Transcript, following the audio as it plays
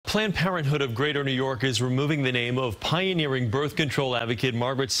Planned Parenthood of Greater New York is removing the name of pioneering birth control advocate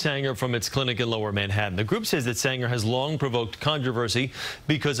Margaret Sanger from its clinic in Lower Manhattan. The group says that Sanger has long provoked controversy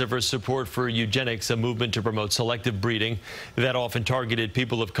because of her support for eugenics, a movement to promote selective breeding that often targeted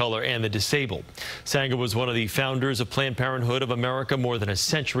people of color and the disabled. Sanger was one of the founders of Planned Parenthood of America more than a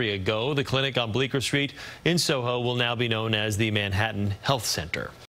century ago. The clinic on Bleecker Street in Soho will now be known as the Manhattan Health Center.